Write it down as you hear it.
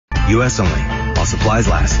U.S. only, while supplies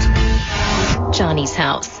last. Johnny's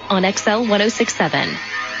House on XL 106.7.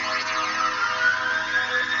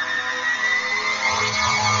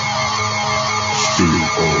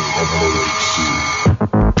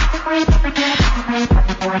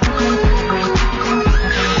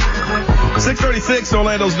 .636,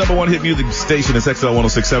 Orlando's number one hit music station is XL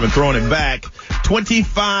 106.7, throwing it back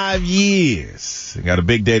 25 years. We got a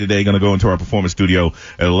big day today, going to go into our performance studio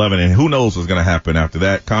at 11, and who knows what's going to happen after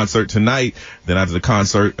that. Concert tonight, then after the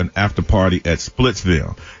concert, an after party at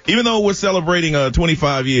Splitsville. Even though we're celebrating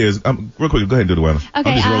 25 years, real quick, go ahead and do the weather. Okay,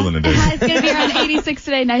 I'm just rolling today. It's going to be around 86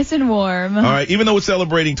 today, nice and warm. All right, even though we're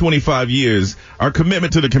celebrating 25 years, our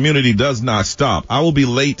commitment to the community does not stop. I will be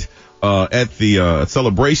late at the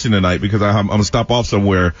celebration tonight because I'm going to stop off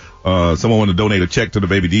somewhere. Someone wanted to donate a check to the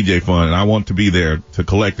Baby DJ Fund, and I want to be there to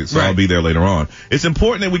collect it, so right. I'll be there later on. It's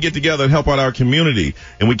important that we get together and help out our community,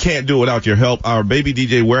 and we can't do it without your help. Our Baby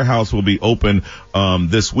DJ warehouse will be open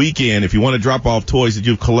this weekend. If you want to drop off toys that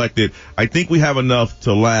you've collected, I think we have enough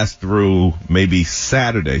to last through maybe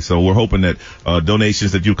Saturday. So we're hoping that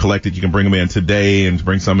donations that you collected, you can bring them in today and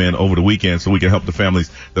bring some in over the weekend so we can help the families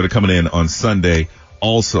that are coming in on Sunday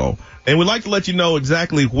also. And we'd like to let you know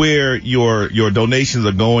exactly where your donations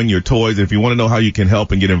are going, your toys. If you want to know how you can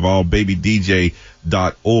help and get involved,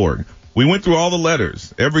 babydj.org. We went through all the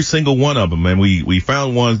letters, every single one of them, and we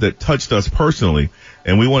found ones that touched us personally,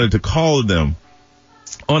 and we wanted to call them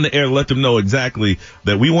on the air, let them know exactly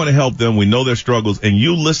that we want to help them. We know their struggles, and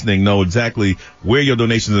you listening know exactly where your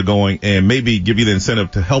donations are going and maybe give you the incentive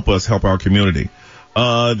to help us help our community.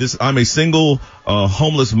 I'm a single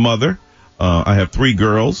homeless mother. I have 3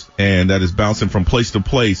 girls, and that is bouncing from place to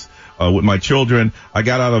place with my children. I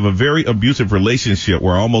got out of a very abusive relationship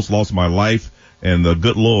where I almost lost my life, and the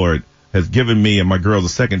good Lord has given me and my girls a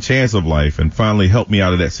second chance of life and finally helped me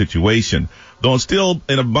out of that situation. Though I'm still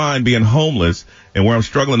in a bind being homeless and where I'm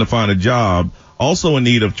struggling to find a job, also in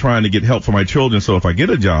need of trying to get help for my children so if I get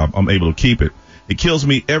a job, I'm able to keep it. It kills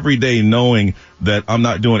me every day knowing that I'm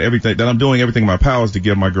doing everything in my powers to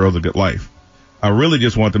give my girls a good life. I really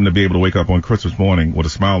just want them to be able to wake up on Christmas morning with a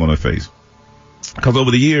smile on their face. Because over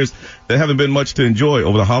the years, there haven't been much to enjoy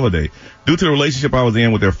over the holiday. Due to the relationship I was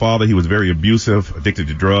in with their father, he was very abusive, addicted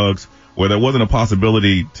to drugs, where there wasn't a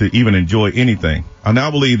possibility to even enjoy anything. I now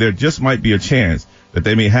believe there just might be a chance that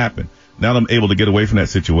they may happen. Now that I'm able to get away from that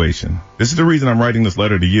situation. This is the reason I'm writing this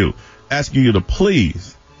letter to you, asking you to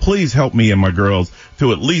please help me and my girls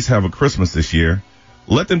to at least have a Christmas this year.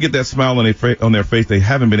 Let them get that smile on their face they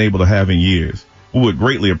haven't been able to have in years. We would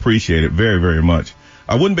greatly appreciate it very, very much.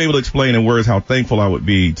 I wouldn't be able to explain in words how thankful I would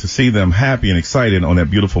be to see them happy and excited on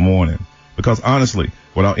that beautiful morning. Because honestly,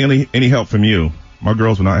 without any help from you, my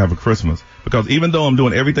girls will not have a Christmas. Because even though I'm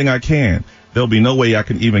doing everything I can, there'll be no way I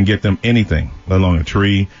can even get them anything, let alone a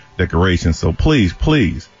tree, decorations. So please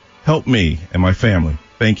help me and my family.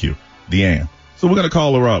 Thank you, Deanne. So we're going to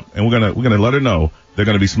call her up and we're going to let her know they're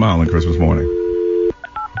going to be smiling Christmas morning.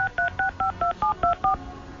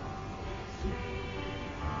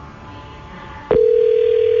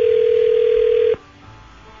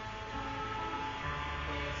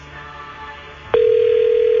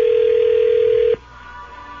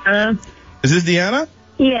 Is this Deanna?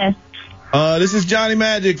 Yes. This is Johnny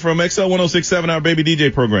Magic from XL 106.7, our Baby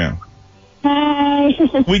DJ program. Hi.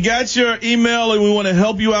 We got your email and we want to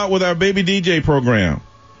help you out with our Baby DJ program.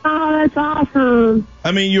 Oh, that's awesome.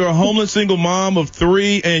 I mean, you're a homeless single mom of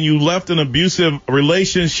 3 and you left an abusive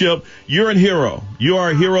relationship. You're a hero. You are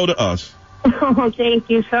a hero to us. Oh, thank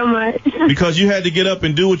you so much. Because you had to get up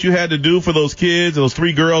and do what you had to do for those kids, those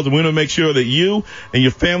 3 girls, and we want to make sure that you and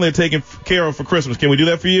your family are taken care of for Christmas. Can we do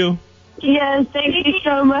that for you? Yes, thank you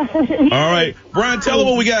so much. All right. Brian, tell them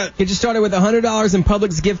what we got. Get you started with $100 in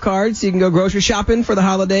Publix gift cards so you can go grocery shopping for the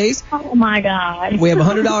holidays. Oh, my God. We have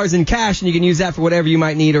 $100 in cash, and you can use that for whatever you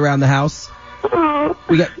might need around the house. Oh.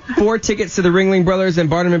 We got 4 tickets to the Ringling Brothers and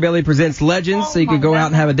Barnum & Bailey Presents Legends, so you can go out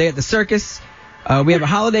and have a day at the circus. We have a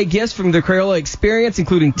holiday gifts from the Crayola Experience,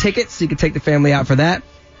 including tickets, so you can take the family out for that.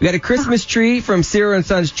 We got a Christmas tree from Cyril &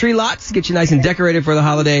 Sons Tree Lots to get you nice and decorated for the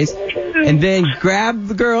holidays. And then grab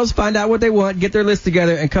the girls, find out what they want, get their list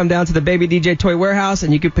together, and come down to the Baby DJ Toy Warehouse,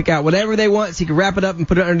 and you can pick out whatever they want so you can wrap it up and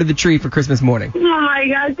put it under the tree for Christmas morning. Oh, my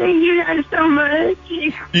God. Thank you guys so much.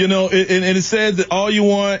 You know, and it says that all you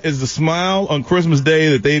want is the smile on Christmas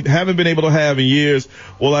Day that they haven't been able to have in years.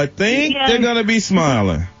 Well, I think they're going to be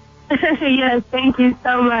smiling. Yes, thank you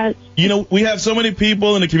so much. You know, we have so many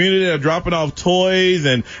people in the community that are dropping off toys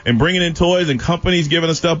and bringing in toys and companies giving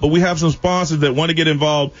us stuff, but we have some sponsors that want to get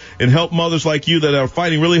involved and help mothers like you that are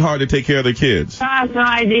fighting really hard to take care of their kids. I have no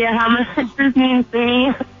idea how much this means to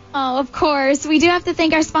me. Oh, of course. We do have to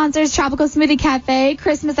thank our sponsors, Tropical Smoothie Cafe,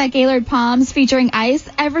 Christmas at Gaylord Palms featuring Ice,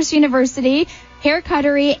 Everest University, Hair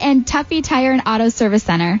Cuttery, and Tuffy Tire and Auto Service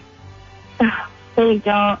Center. Thank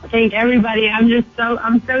y'all. Thank everybody. I'm so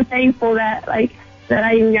thankful that I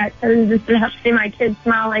even got chosen just to help see my kids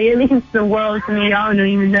smile. Like, it means the world to me. Y'all don't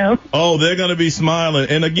even know. Oh, they're going to be smiling.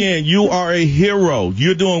 And again, you are a hero.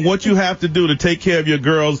 You're doing what you have to do to take care of your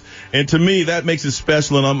girls. And to me, that makes it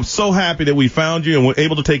special. And I'm so happy that we found you and we're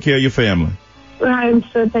able to take care of your family. I'm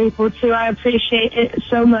so thankful too. I appreciate it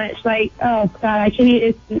so much. Like, oh God, I can't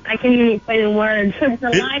even explain in words. It's a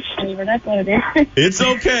lifesaver. That's what it is. It's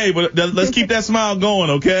okay, but let's keep that smile going,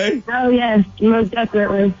 okay? Oh yes, most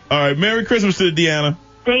definitely. All right, Merry Christmas to Deanna.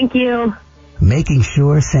 Thank you. Making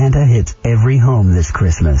sure Santa hits every home this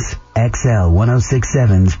Christmas. XL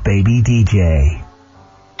 106.7's Baby DJ.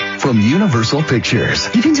 From Universal Pictures.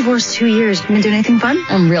 You've been divorced 2 years. You been doing anything fun?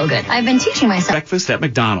 I'm real good. I've been teaching myself. Breakfast at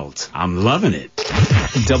McDonald's. I'm loving it.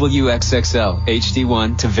 WXXL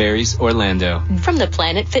HD1 Tavares, Orlando. From the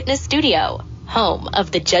Planet Fitness Studio, home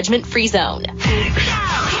of the Judgment Free Zone.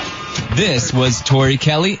 This was Tori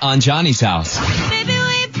Kelly on Johnny's House. Baby,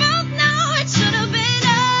 we both know it should have been us.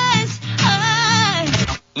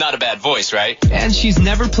 Not a bad voice, right? And she's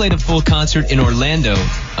never played a full concert in Orlando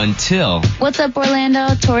until... What's up,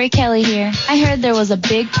 Orlando? Tori Kelly here. I heard there was a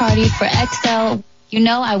big party for XL. You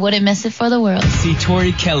know I wouldn't miss it for the world. See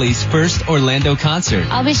Tori Kelly's first Orlando concert.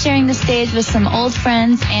 I'll be sharing the stage with some old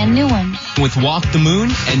friends and new ones. With Walk the Moon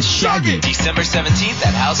and Shaggy. December 17th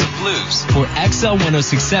at House of Blues. For XL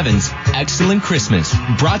 106.7's Excellent Christmas.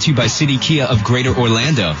 Brought to you by City Kia of Greater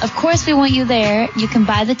Orlando. Of course we want you there. You can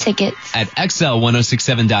buy the tickets at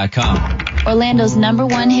XL1067.com. Orlando's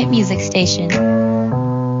 #1 hit music station.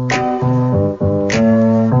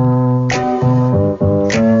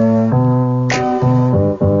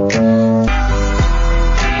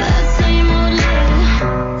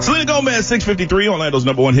 Gomez, 653, Orlando's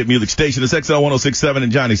 #1 hit music station. It's XL 106.7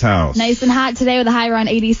 in Johnny's house. Nice and hot today with a high around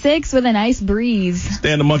 86 with a nice breeze.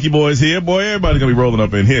 Stan the Monkey Boys here. Boy, everybody's going to be rolling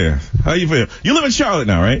up in here. How you feel? You live in Charlotte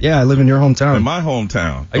now, right? Yeah, I live in your hometown. In my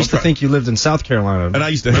hometown. I used to think you lived in South Carolina. And I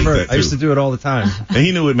used to hate that, too. I used to do it all the time. And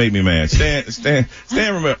he knew it made me mad. Stan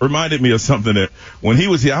reminded me of something that when he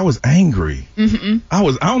was here, I was angry. Mm-hmm. I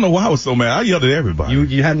don't know why I was so mad. I yelled at everybody.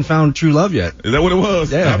 You hadn't found true love yet. Is that what it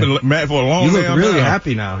was? Yeah. I've been mad for a long time. You look really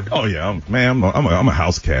happy now. Oh, yeah. I'm a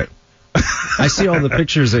house cat. I see all the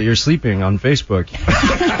pictures that you're sleeping on Facebook.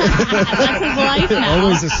 That's his life now.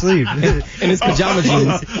 Always asleep. In his pajama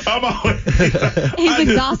jeans. He's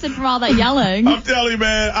exhausted from all that yelling. I'm telling you,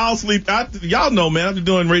 man, I'll sleep. Y'all know, man, I've been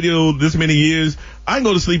doing radio this many years. I can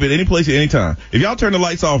go to sleep at any place at any time. If y'all turn the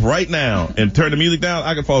lights off right now and turn the music down,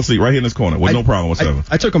 I can fall asleep right here in this corner with no problem whatsoever.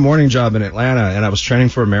 I took a morning job in Atlanta, and I was training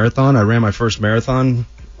for a marathon. I ran my first marathon.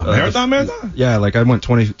 Marathon? Yeah, like I went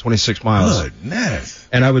 26 miles. Goodness.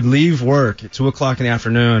 And I would leave work at 2 o'clock in the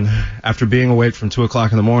afternoon after being awake from 2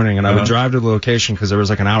 o'clock in the morning, and I would drive to the location because there was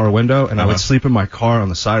like an hour window, and I would sleep in my car on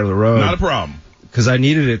the side of the road. Not a problem. Because I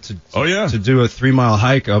needed it to do a 3-mile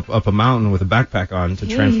hike up a mountain with a backpack on to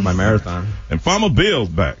train for my marathon. And Farmer Bill's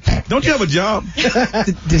back. Don't you have a job?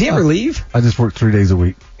 Did he ever leave? I just work 3 days a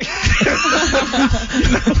week.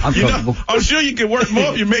 I'm comfortable. I'm sure you could work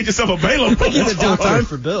more if you made yourself available. He's a doctor. Time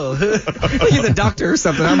for Bill. He's a doctor or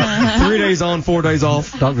something. I'm 3 days on, 4 days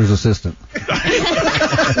off. Doctor's assistant.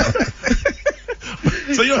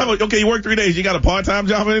 So you don't have you work 3 days. You got a part-time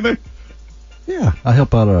job or anything? Yeah, I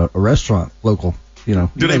help out a restaurant, local. You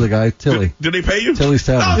know the guy, Tilly. Do they pay you? Tilly's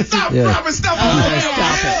Tavern. Oh, stop dropping stuff on the air.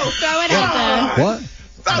 Stop it. Throw it out there. What?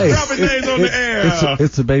 Stop dropping names on the air.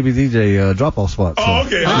 It's a Baby DJ drop-off spot. So. Oh,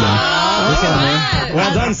 okay.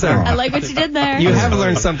 Well done, sir. I like what you did there. You have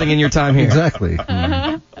learned something in your time here. Exactly.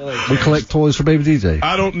 We collect toys for Baby DJ.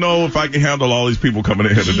 I don't know if I can handle all these people coming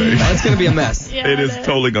in here today. It's going to be a mess. Yeah, it is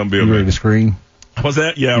totally going to be a You mess. ready to scream? What's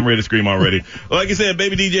that? Yeah, I'm ready to scream already. Like I said,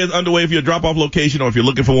 Baby DJ is underway. If you're a drop-off location or if you're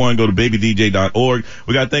looking for one, go to babydj.org.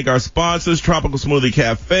 We got to thank our sponsors, Tropical Smoothie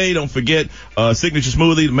Cafe. Don't forget Signature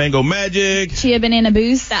Smoothie, the Mango Magic. Chia Banana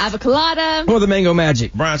Boost, the Avocado. Or the Mango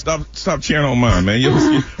Magic. Brian, stop cheering on mine,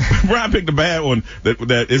 man. Brian picked a bad one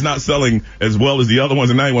that is not selling as well as the other ones,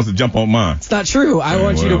 and now he wants to jump on mine. It's not true. I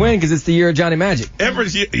want you to win because it's the year of Johnny Magic.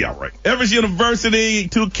 Everest University,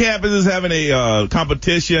 2 campuses having a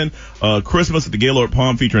competition. Christmas at the Gaylord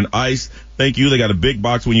Palm featuring Ice. Thank you. They got a big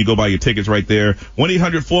box when you go buy your tickets right there.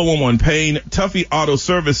 1-800-411-PAIN. Tuffy Auto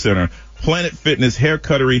Service Center. Planet Fitness, Hair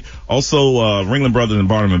Cuttery. Also, Ringling Brothers and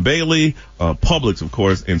Barnum & Bailey. Publix, of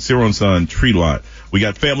course, and Ciro & Son Tree Lot. We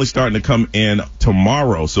got family starting to come in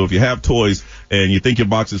tomorrow. So if you have toys and you think your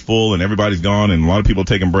box is full and everybody's gone and a lot of people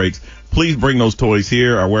taking breaks, please bring those toys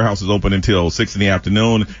here. Our warehouse is open until 6 in the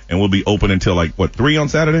afternoon, and we'll be open until 3 on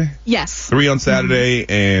Saturday? Yes. 3 on Saturday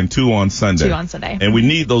and 2 on Sunday. 2 on Sunday. And we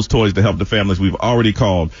need those toys to help the families we've already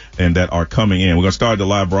called and that are coming in. We're going to start the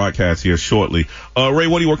live broadcast here shortly. Ray,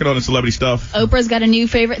 what are you working on in celebrity stuff? Oprah's got a new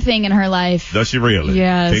favorite thing in her life. Does she really?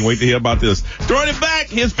 Yes. Can't wait to hear about this. Throwing it back.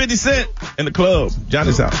 Here's 50 Cent in the club.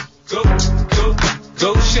 Johnny's house. Go,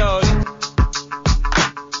 shorty.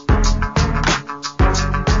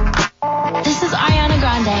 This is Ariana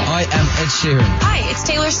Grande. I am Ed Sheeran. Hi, it's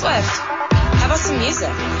Taylor Swift. How about some music?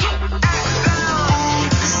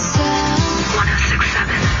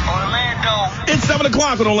 It's 7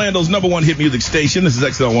 o'clock on Orlando's #1 hit music station. This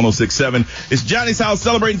is XL 106.7. It's Johnny's house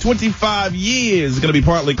celebrating 25 years. It's going to be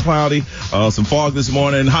partly cloudy. Some fog this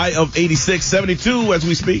morning. High of 86, 72 as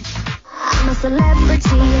we speak. I'm a celebrity.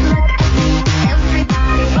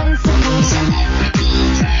 Everybody wants to be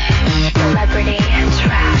celebrity and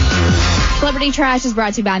trash. Celebrity Trash is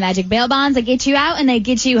brought to you by Magic Bail Bonds. They get you out and they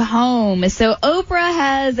get you home. So Oprah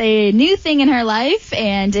has a new thing in her life,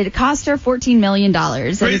 and it cost her $14 million.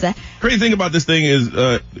 Crazy thing about this thing is,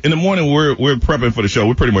 in the morning we're prepping for the show.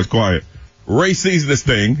 We're pretty much quiet. Ray sees this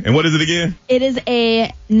thing, and what is it again? It is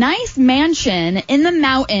a nice mansion in the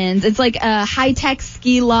mountains. It's like a high-tech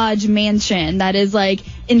ski lodge mansion that is like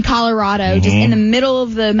in Colorado, just in the middle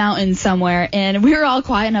of the mountains somewhere. And we were all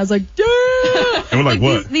quiet, and I was like, yeah! And we're like,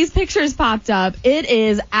 what? These pictures popped up. It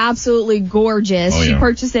is absolutely gorgeous. Oh, She yeah.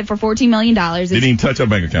 purchased it for $14 million. Didn't even touch her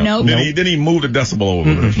bank account. Nope. Didn't even move the decibel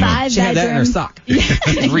over. She had that in her sock.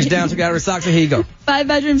 Reached down, took out her sock, so here you go.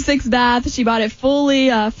 5-bedroom, 6-bath. She bought it fully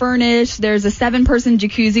furnished. There's a 7-person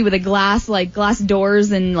jacuzzi with a glass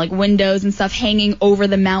doors and like windows and stuff hanging over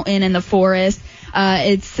the mountain and the forest.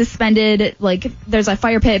 It's suspended, there's a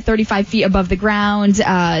fire pit 35 feet above the ground.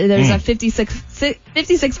 There's a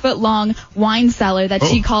 56-foot long wine cellar that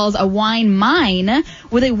she calls a wine mine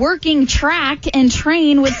with a working track and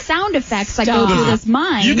train with sound effects that go through this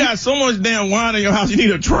mine. You got so much damn wine in your house, you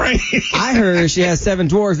need a train. I heard she has 7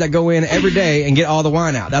 dwarves that go in every day and get all the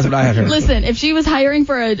wine out. That's what I had heard. Listen, if she was hiring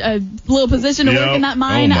for a little position to work in that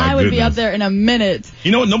mine, I would be up there in a minute.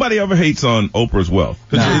 You know what? Nobody ever hates on Oprah's wealth.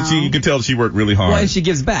 You can tell she worked really hard. Well, and she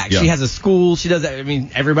gives back. Yeah. She has a school. She does that. I mean,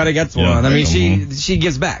 everybody gets one. Yeah. I mean, she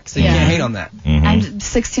gives back, so you can't hate on that. And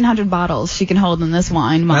 1,600 bottles she can hold in this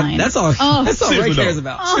wine mine. That's all. That's all Ray cares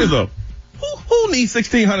about. Seriously, who needs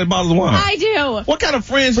 1,600 bottles of wine? I do. What kind of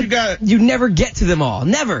friends you got? You never get to them all.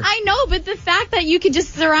 Never. I know, but the fact that you could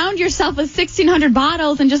just surround yourself with 1,600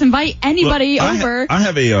 bottles and just invite anybody over. I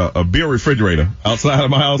have a beer refrigerator outside of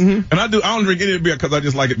my house, and I don't drink any beer because I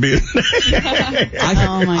just like it beer.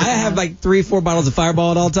 I have 3-4 bottles of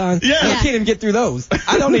Fireball at all times. Yeah. I can't even get through those.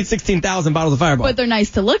 I don't need 16,000 bottles of Fireball. But they're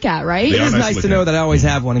nice to look at, right? It is nice to know that I always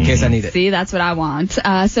have one in case I need it. See, that's what I want.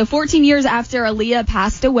 So 14 years after Aaliyah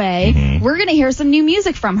passed away, we're going to hear some new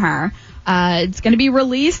music from her. It's going to be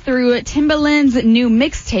released through Timbaland's new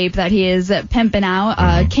mixtape that he is pimping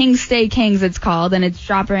out. Kings Stay Kings, it's called, and it's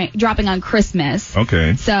dropping on Christmas.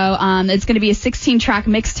 Okay. So it's going to be a 16-track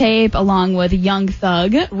mixtape along with Young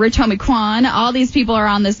Thug, Rich Homie Quan. All these people are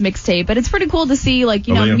on this mixtape, but it's pretty cool to see,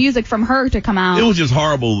 music from her to come out. It was just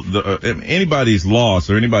horrible. Anybody's loss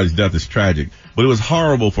or anybody's death is tragic, but it was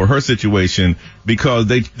horrible for her situation because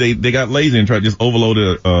they got lazy and tried to just overload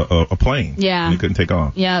a plane. Yeah. And they couldn't take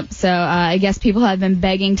off. Yep. So I guess people have been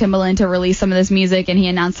begging Timbaland to release some of this music, and he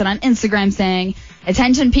announced it on Instagram saying,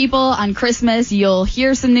 "Attention people, on Christmas, you'll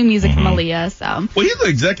hear some new music from Aaliyah." So. Well, he's the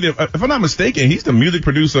executive, if I'm not mistaken, he's the music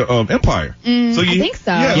producer of Empire. I think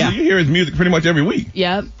so. Yeah, so you hear his music pretty much every week.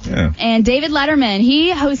 Yep. Yeah. And David Letterman,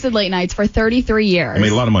 he hosted late nights for 33 years. He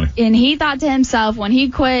made a lot of money. And he thought to himself when he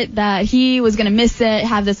quit that he was going to miss it,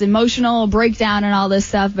 have this emotional breakdown and all this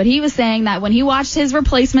stuff. But he was saying that when he watched his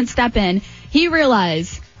replacement step in, he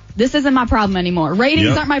realized, this isn't my problem anymore. Ratings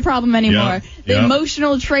aren't my problem anymore. The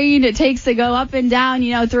emotional train it takes to go up and down,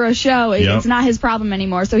 through a show, it's not his problem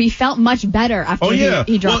anymore. So he felt much better after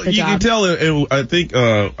he dropped the job. You can tell, and I think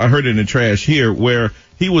I heard it in the trash here, where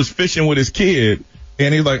he was fishing with his kid,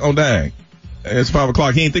 and he's like, oh, dang. It's 5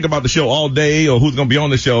 o'clock. He didn't think about the show all day or who's going to be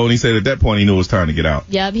on the show. And he said at that point he knew it was time to get out.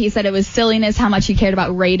 Yep. He said it was silliness how much he cared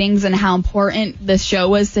about ratings and how important this show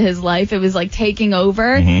was to his life. It was like taking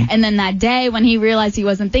over. And then that day when he realized he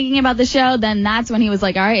wasn't thinking about the show, then that's when he was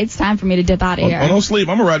like, all right, it's time for me to dip out of here. Oh, don't sleep.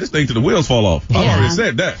 I'm going to ride this thing till the wheels fall off. I already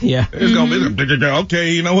said that. Yeah. It's going to be,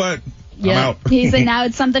 okay, you know what? Yeah, he said now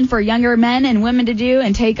it's something for younger men and women to do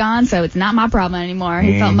and take on, so it's not my problem anymore.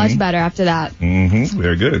 He felt much better after that.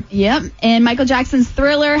 Very good. Yep. And Michael Jackson's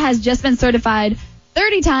Thriller has just been certified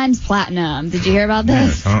 30 times platinum. Did you hear about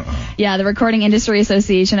this? Yeah, the Recording Industry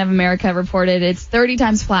Association of America reported it's 30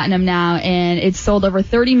 times platinum now, and it's sold over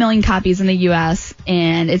 30 million copies in the U.S.,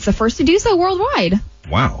 and it's the first to do so worldwide.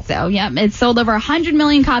 Wow. So, yeah, it sold over 100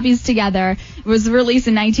 million copies together. It was released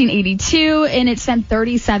in 1982, and it spent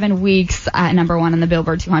 37 weeks at number 1 on the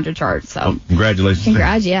Billboard 200 chart. So, congratulations.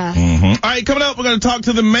 Congrats, yeah. All right, coming up, we're going to talk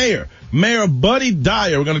to the mayor. Mayor Buddy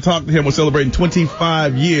Dyer. We're going to talk to him. We're celebrating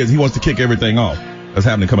 25 years. He wants to kick everything off. That's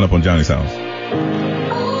happening coming up on Johnny's House.